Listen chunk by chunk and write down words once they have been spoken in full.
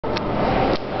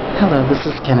Hello, this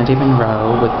is Kennedy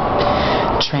Monroe with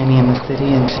Tranny in the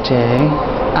City, and today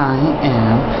I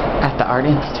am at the Art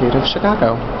Institute of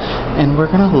Chicago, and we're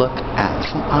going to look at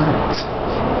some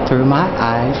art through my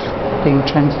eyes being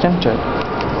transgender.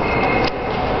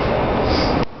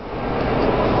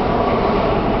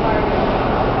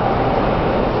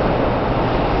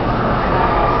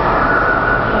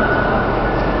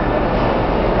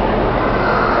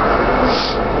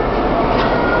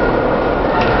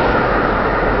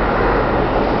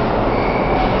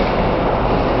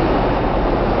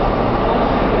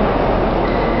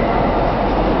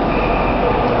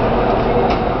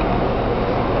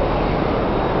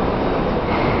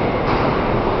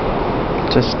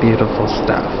 Just beautiful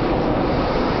stuff.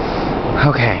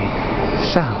 Okay,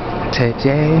 so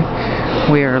today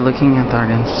we are looking at the Art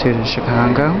Institute of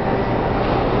Chicago.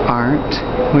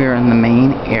 Art. We are in the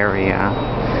main area,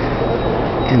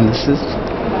 and this is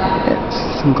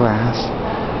some glass.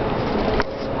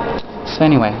 So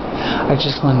anyway, I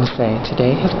just wanted to say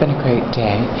today has been a great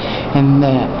day, and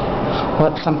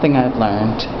that something I've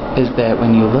learned is that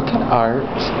when you look at art,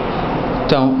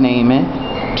 don't name it,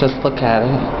 just look at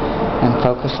it and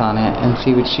focus on it and see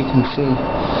what you can see.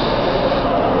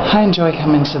 I enjoy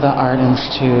coming to the Art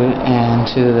Institute and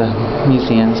to the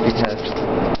museums because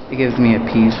it gives me a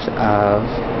piece of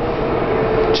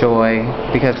joy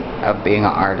because of being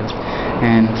an artist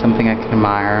and something I can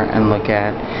admire and look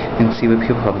at and see what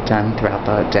people have done throughout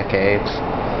the decades.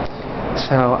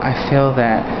 So I feel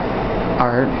that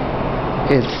art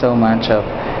is so much of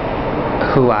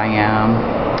who I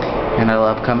am. And I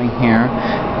love coming here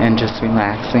and just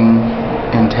relaxing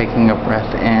and taking a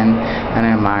breath in and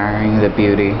admiring the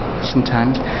beauty.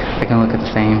 Sometimes I can look at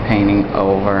the same painting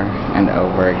over and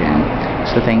over again.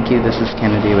 So thank you. This is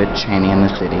Kennedy with Tranny in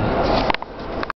the City.